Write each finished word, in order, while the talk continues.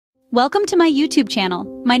Welcome to my YouTube channel.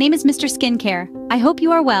 My name is Mr. Skincare. I hope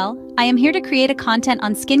you are well. I am here to create a content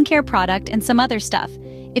on skincare product and some other stuff.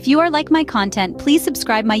 If you are like my content, please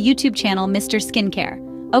subscribe my YouTube channel, Mr. Skincare.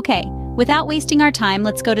 Okay, without wasting our time,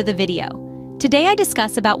 let's go to the video. Today I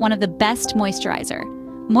discuss about one of the best moisturizer.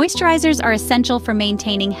 Moisturizers are essential for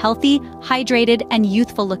maintaining healthy, hydrated, and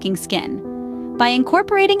youthful-looking skin. By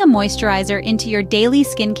incorporating a moisturizer into your daily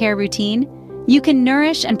skincare routine, you can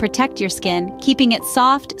nourish and protect your skin, keeping it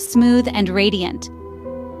soft, smooth, and radiant.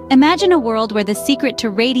 Imagine a world where the secret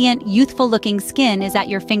to radiant, youthful-looking skin is at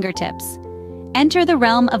your fingertips. Enter the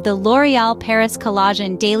realm of the L'Oréal Paris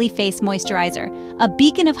Collagen Daily Face Moisturizer, a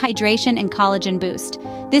beacon of hydration and collagen boost.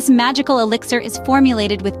 This magical elixir is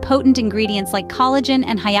formulated with potent ingredients like collagen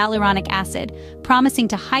and hyaluronic acid, promising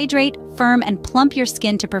to hydrate, firm, and plump your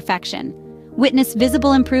skin to perfection. Witness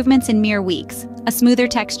visible improvements in mere weeks, a smoother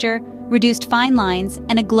texture, reduced fine lines,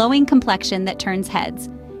 and a glowing complexion that turns heads.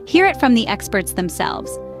 Hear it from the experts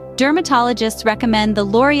themselves. Dermatologists recommend the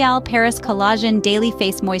L'Oréal Paris Collagen Daily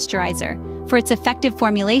Face Moisturizer for its effective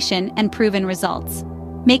formulation and proven results.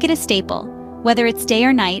 Make it a staple, whether it's day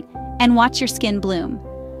or night, and watch your skin bloom.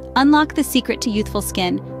 Unlock the secret to youthful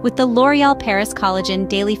skin with the L'Oréal Paris Collagen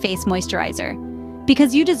Daily Face Moisturizer,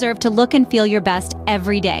 because you deserve to look and feel your best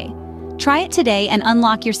every day. Try it today and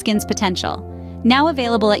unlock your skin's potential. Now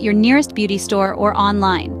available at your nearest beauty store or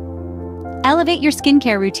online. Elevate your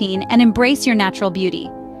skincare routine and embrace your natural beauty.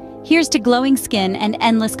 Here's to glowing skin and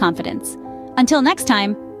endless confidence. Until next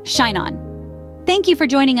time, shine on. Thank you for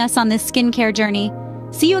joining us on this skincare journey.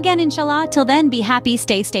 See you again, inshallah. Till then, be happy,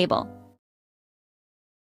 stay stable.